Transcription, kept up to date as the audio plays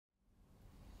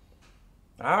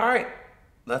All right,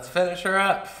 let's finish her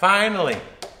up, finally.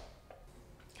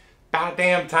 About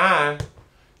damn time.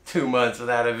 2 months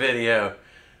without a video.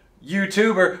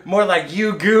 YouTuber, more like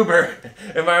you goober.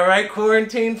 Am I right,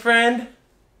 quarantine friend?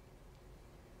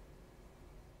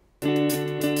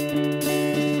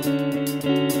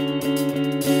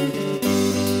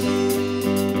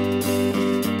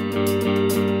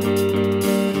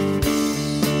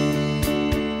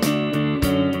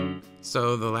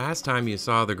 So the last time you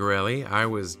saw the Garelli, I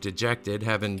was dejected,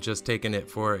 having just taken it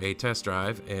for a test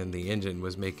drive and the engine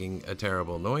was making a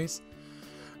terrible noise.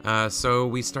 So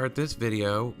we start this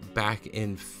video back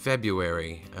in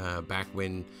February, back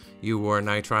when you wore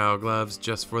nitrile gloves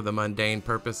just for the mundane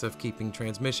purpose of keeping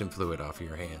transmission fluid off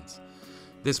your hands.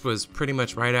 This was pretty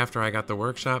much right after I got the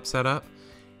workshop set up,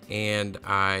 and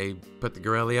I put the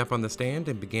Garelli up on the stand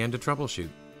and began to troubleshoot.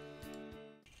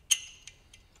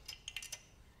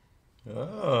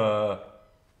 All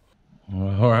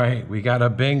right, we got a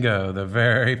bingo, the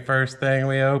very first thing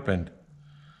we opened.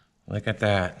 Look at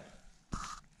that.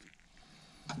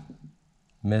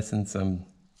 Missing some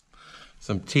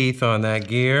teeth on that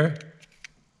gear.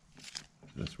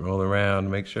 Just roll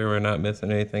around, make sure we're not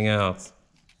missing anything else.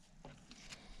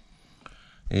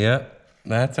 Yep,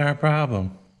 that's our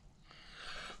problem.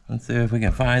 Let's see if we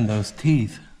can find those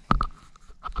teeth.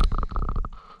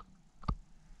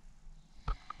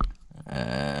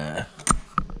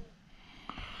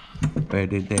 Where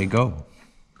did they go?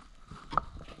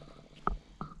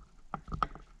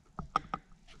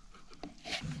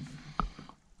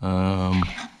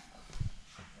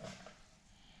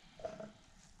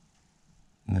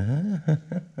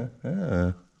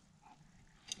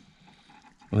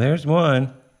 There's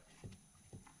one.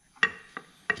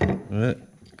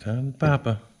 Come,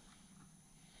 Papa.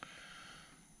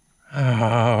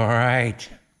 All right.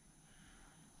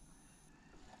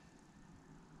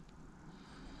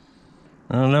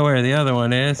 I don't know where the other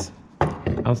one is.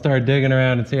 I'll start digging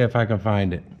around and see if I can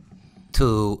find it.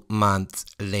 2 months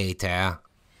later.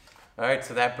 All right,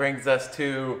 so that brings us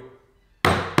to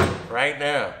right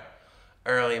now,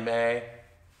 early May.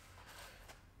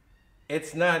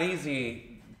 It's not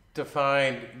easy to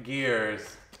find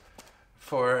gears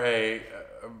for a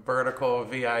vertical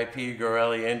VIP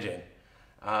Garelli engine.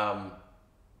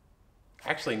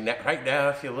 Actually, right now,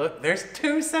 if you look, there's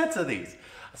 2 sets of these.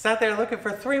 I sat there looking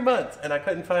for 3 months and I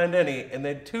couldn't find any, and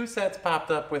then 2 sets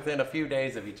popped up within a few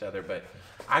days of each other, but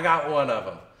I got one of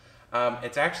them.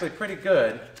 It's actually pretty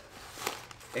good.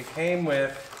 It came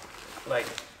with like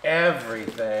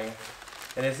everything,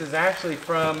 and this is actually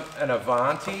from an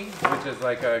Avanti, which is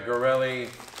like a Garelli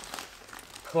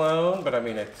clone, but I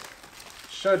mean it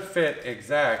should fit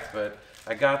exact, but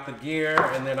I got the gear,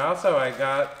 and then also I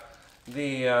got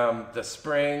the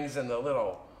springs and the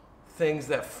little things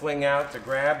that fling out to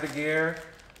grab the gear,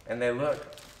 and they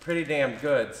look pretty damn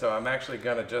good, so I'm actually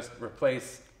gonna just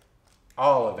replace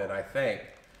all of it, I think.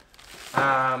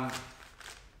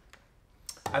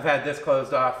 I've had this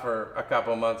closed off for a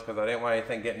couple months because I didn't want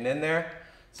anything getting in there,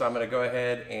 so I'm gonna go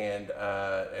ahead and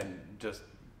just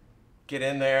get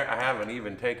in there. I haven't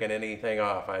even taken anything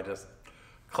off. I just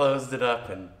closed it up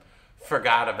and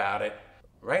forgot about it.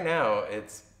 Right now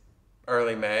it's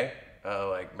early May,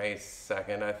 like May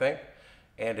 2nd, I think,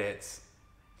 and it's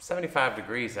 75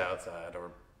 degrees outside,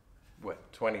 or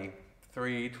what,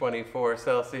 23, 24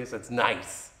 Celsius. It's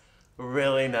nice,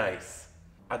 really nice.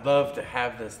 I'd love to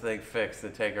have this thing fixed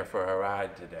and take her for a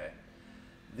ride today.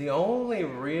 The only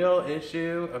real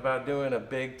issue about doing a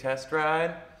big test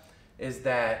ride is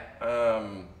that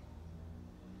the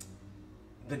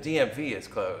DMV is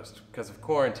closed because of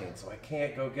quarantine, so I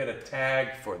can't go get a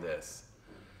tag for this.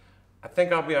 I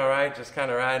think I'll be all right just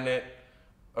kind of riding it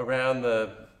around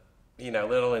the,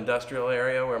 little industrial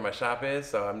area where my shop is,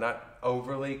 so I'm not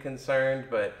overly concerned,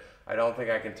 but I don't think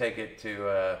I can take it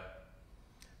to,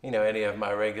 any of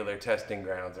my regular testing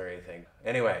grounds or anything.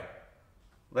 Anyway,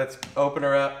 let's open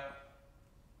her up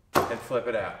and flip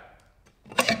it out.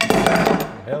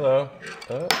 Hello.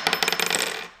 Oh.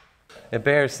 It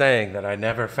bears saying that I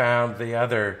never found the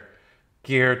other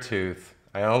gear tooth.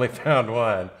 I only found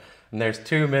one. And there's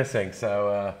 2 missing,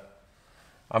 so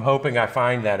I'm hoping I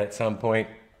find that at some point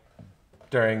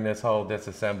during this whole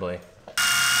disassembly.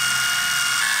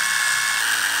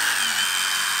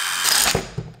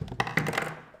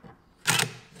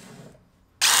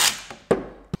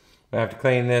 I have to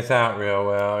clean this out real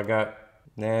well. I got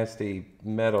nasty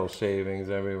metal shavings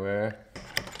everywhere.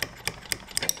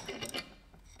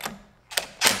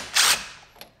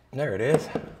 There it is.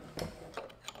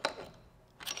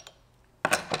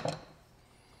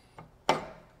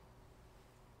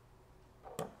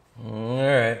 All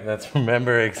right, let's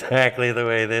remember exactly the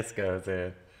way this goes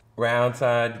in. Round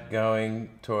side going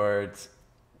towards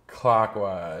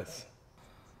clockwise.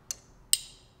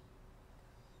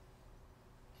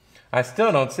 I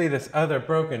still don't see this other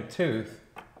broken tooth.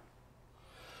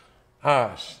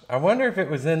 Gosh, I wonder if it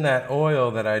was in that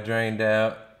oil that I drained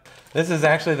out. This is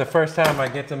actually the first time I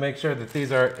get to make sure that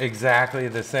these are exactly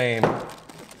the same.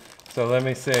 So let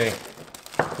me see.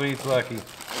 Please, lucky.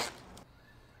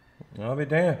 I'll be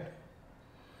damned.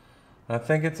 I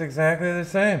think it's exactly the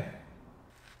same.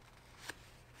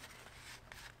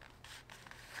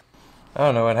 I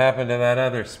don't know what happened to that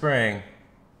other spring.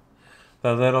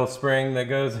 The little spring that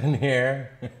goes in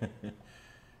here.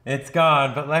 It's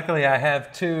gone, but luckily I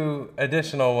have 2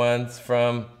 additional ones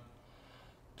from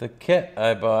the kit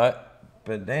I bought.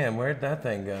 But damn, where'd that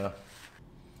thing go?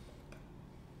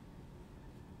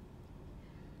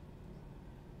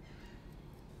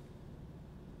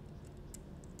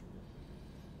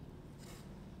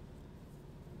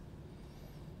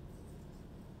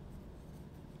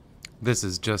 This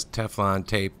is just Teflon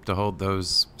tape to hold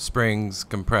those springs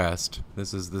compressed.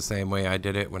 This is the same way I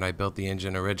did it when I built the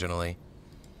engine originally.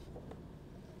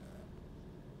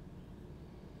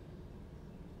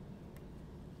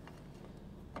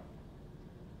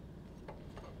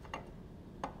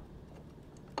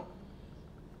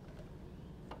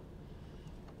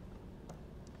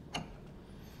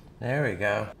 There we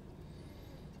go.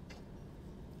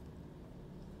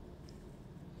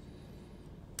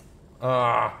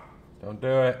 Ah, don't do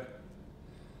it.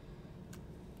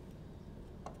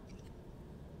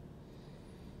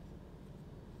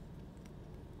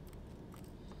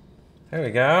 There we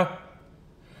go.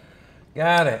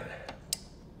 Got it.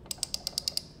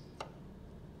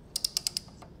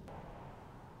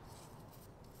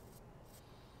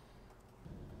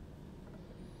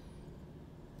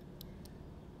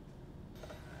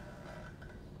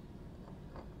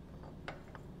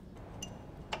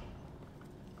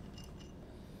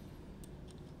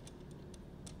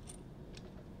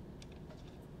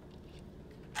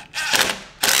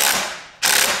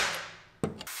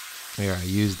 Here, I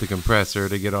used the compressor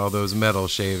to get all those metal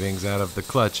shavings out of the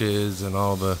clutches and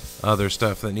all the other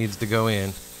stuff that needs to go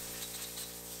in.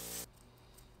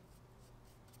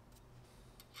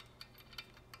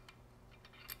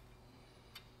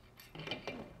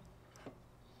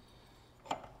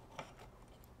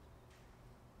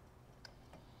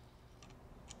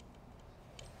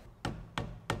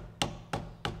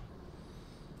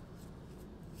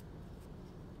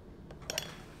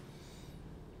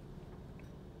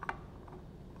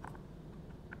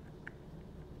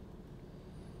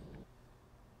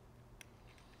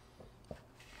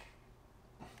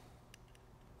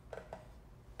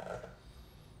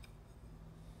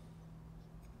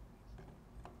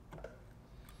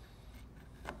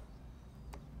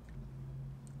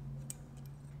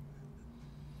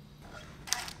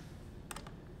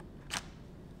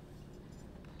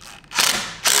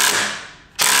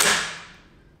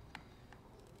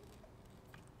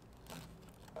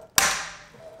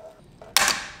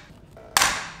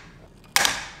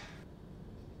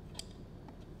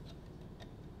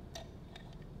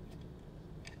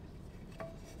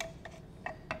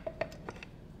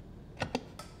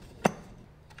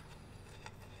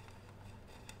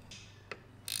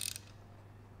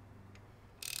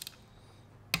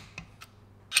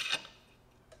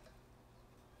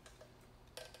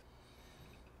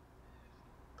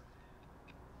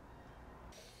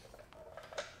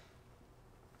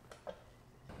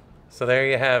 So there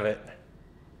you have it.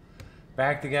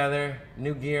 Back together,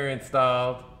 new gear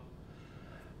installed.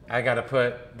 I gotta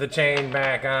put the chain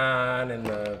back on and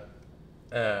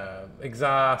the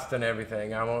exhaust and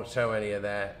everything. I won't show any of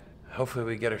that. Hopefully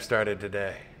we get her started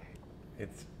today.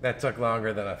 That took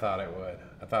longer than I thought it would.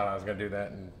 I thought I was gonna do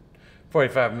that in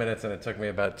 45 minutes and it took me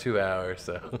about 2 hours,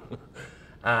 so.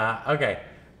 Okay,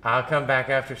 I'll come back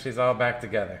after she's all back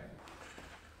together.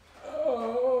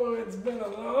 Oh, it's been a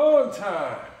long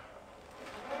time.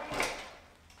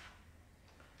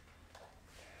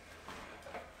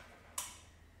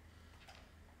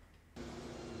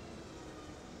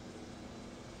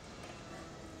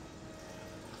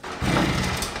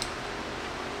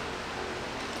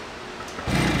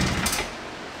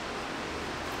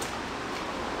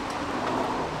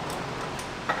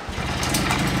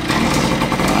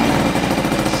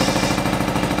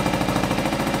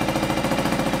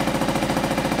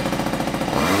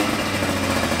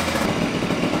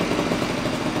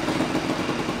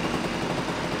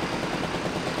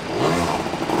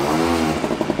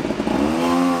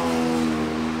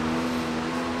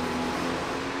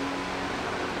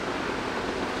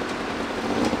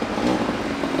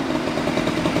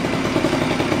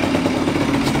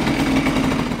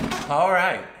 All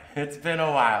right, it's been a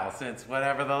while since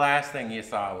whatever the last thing you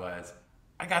saw was.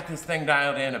 I got this thing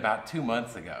dialed in about 2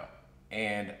 months ago,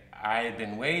 and I had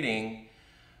been waiting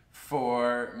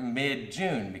for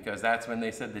mid-June because that's when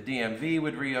they said the DMV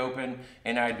would reopen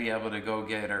and I'd be able to go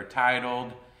get her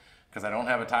titled, because I don't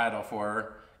have a title for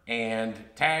her, and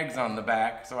tags on the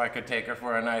back so I could take her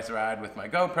for a nice ride with my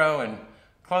GoPro and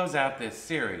close out this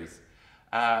series.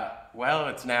 Well,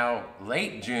 it's now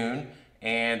late June,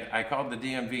 and I called the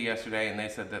DMV yesterday and they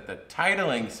said that the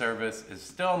titling service is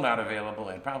still not available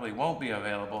and probably won't be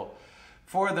available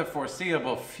for the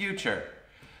foreseeable future.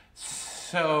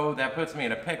 So that puts me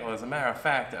in a pickle. As a matter of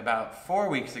fact, about 4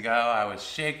 weeks ago, I was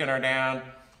shaking her down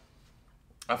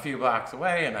a few blocks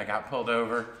away and I got pulled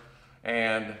over.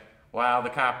 And while the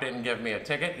cop didn't give me a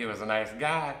ticket, he was a nice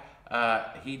guy,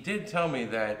 he did tell me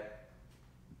that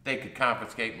they could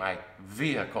confiscate my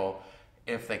vehicle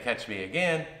if they catch me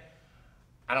again.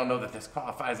 I don't know that this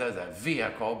qualifies as a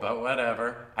vehicle, but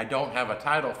whatever. I don't have a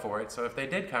title for it, so if they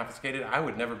did confiscate it, I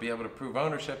would never be able to prove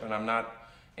ownership, and I'm not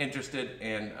interested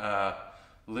in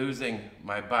losing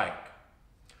my bike.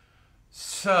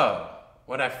 So,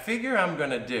 what I figure I'm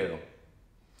gonna do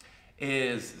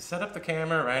is set up the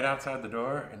camera right outside the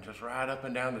door and just ride up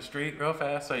and down the street real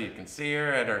fast so you can see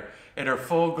her at her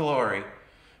full glory.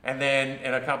 And then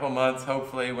in a couple months,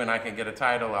 hopefully when I can get a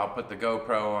title, I'll put the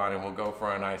GoPro on and we'll go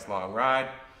for a nice long ride.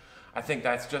 I think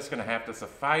that's just gonna have to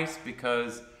suffice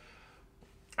because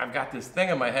I've got this thing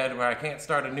in my head where I can't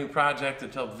start a new project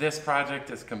until this project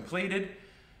is completed.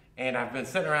 And I've been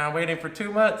sitting around waiting for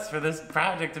 2 months for this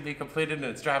project to be completed, and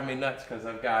it's driving me nuts because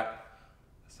I've got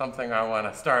something I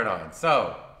wanna start on.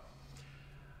 So,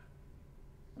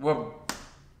 we'll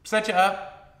set you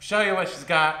up, show you what she's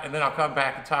got, and then I'll come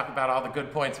back and talk about all the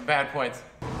good points and bad points.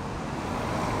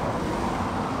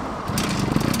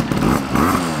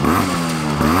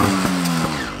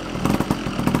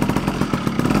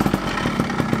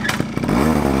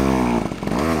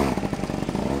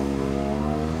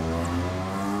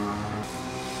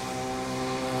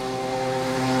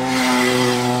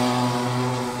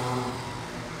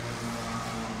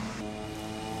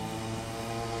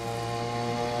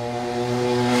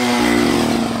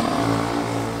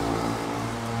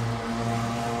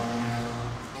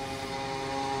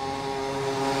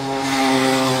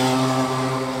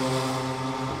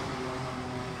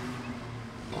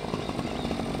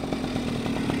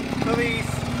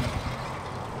 Police.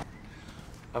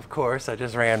 Of course, I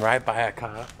just ran right by a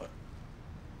cop.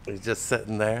 He's just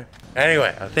sitting there.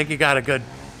 Anyway, I think you got a good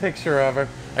picture of her.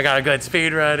 I got a good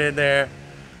speed run in there.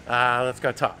 Let's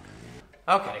go talk.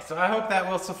 Okay, so I hope that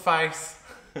will suffice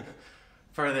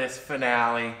for this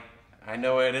finale. I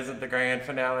know it isn't the grand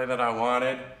finale that I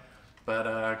wanted,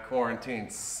 but quarantine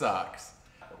sucks.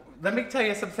 Let me tell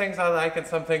you some things I like and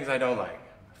some things I don't like.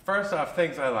 First off,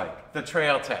 things I like. The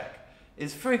trail tech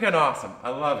is freaking awesome. I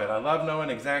love it. I love knowing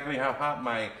exactly how hot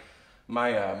my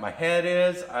head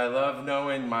is. I love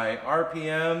knowing my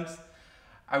RPMs.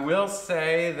 I will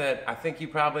say that I think you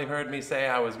probably heard me say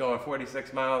I was going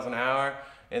 46 miles an hour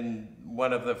in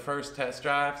one of the first test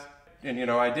drives. And you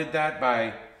know, I did that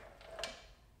by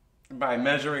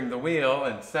measuring the wheel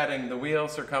and setting the wheel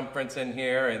circumference in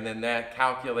here, and then that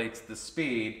calculates the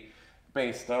speed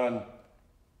based on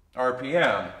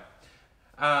RPM.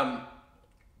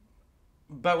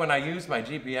 But when I used my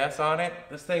GPS on it,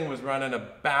 this thing was running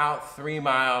about 3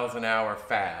 miles an hour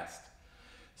fast.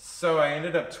 So I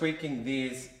ended up tweaking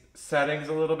these settings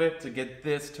a little bit to get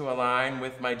this to align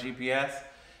with my GPS.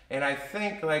 And I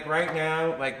think like right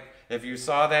now, like if you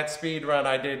saw that speed run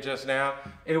I did just now,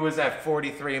 it was at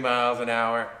 43 miles an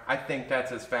hour. I think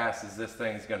that's as fast as this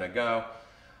thing's gonna go.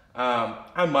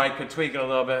 I might could tweak it a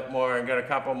little bit more and get a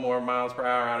couple more miles per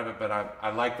hour out of it, but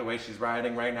I like the way she's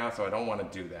riding right now, so I don't want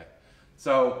to do that.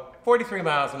 So 43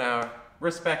 miles an hour,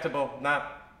 respectable,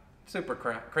 not super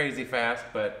crazy fast,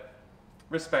 but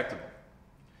respectable.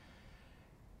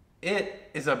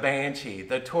 It is a Banshee.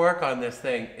 The torque on this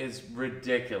thing is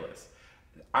ridiculous.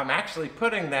 I'm actually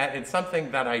putting that in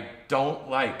something that I don't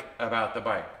like about the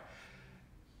bike.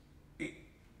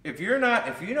 If you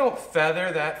don't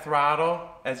feather that throttle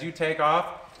as you take off,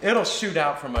 it'll shoot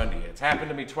out from under you. It's happened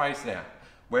to me twice now,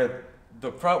 where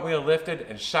the front wheel lifted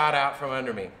and shot out from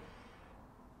under me.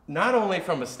 Not only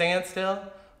from a standstill,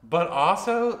 but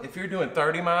also if you're doing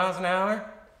 30 miles an hour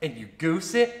and you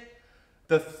goose it,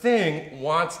 the thing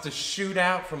wants to shoot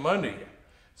out from under you.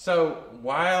 So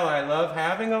while I love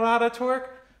having a lot of torque,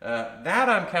 that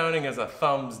I'm counting as a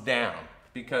thumbs down,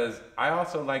 because I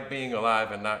also like being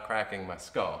alive and not cracking my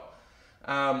skull.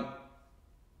 I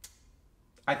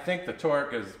think the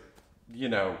torque is, you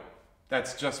know,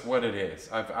 That's just what it is.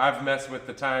 I've messed with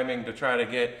the timing to try to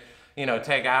get,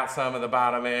 take out some of the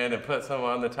bottom end and put some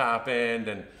on the top end,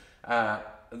 and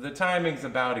the timing's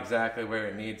about exactly where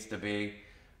it needs to be.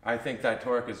 I think that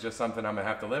torque is just something I'm gonna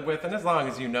have to live with, and as long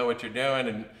as you know what you're doing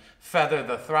and feather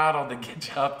the throttle to get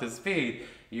you up to speed,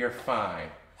 you're fine.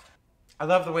 I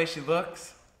love the way she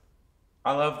looks.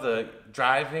 I love the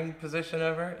driving position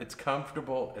of her. It's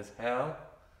comfortable as hell.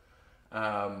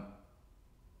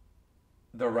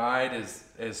 The ride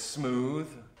is smooth,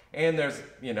 and there's,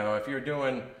 if you're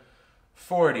doing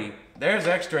 40, there's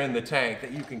extra in the tank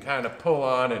that you can kind of pull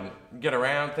on and get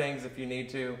around things if you need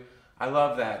to. I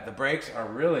love that. The brakes are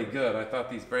really good. I thought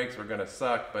these brakes were gonna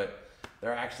suck, but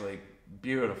they're actually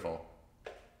beautiful.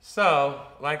 So,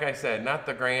 like I said, not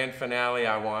the grand finale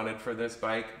I wanted for this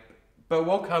bike, but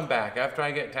we'll come back. After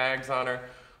I get tags on her,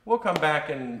 we'll come back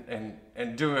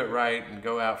and do it right and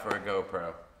go out for a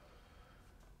GoPro.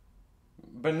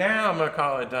 But now I'm gonna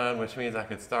call it done, which means I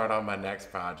can start on my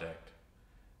next project.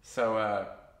 So,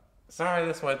 sorry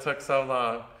this one took so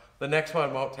long. The next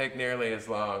one won't take nearly as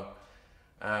long.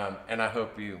 And I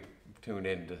hope you tune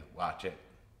in to watch it.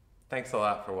 Thanks a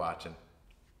lot for watching.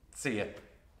 See ya.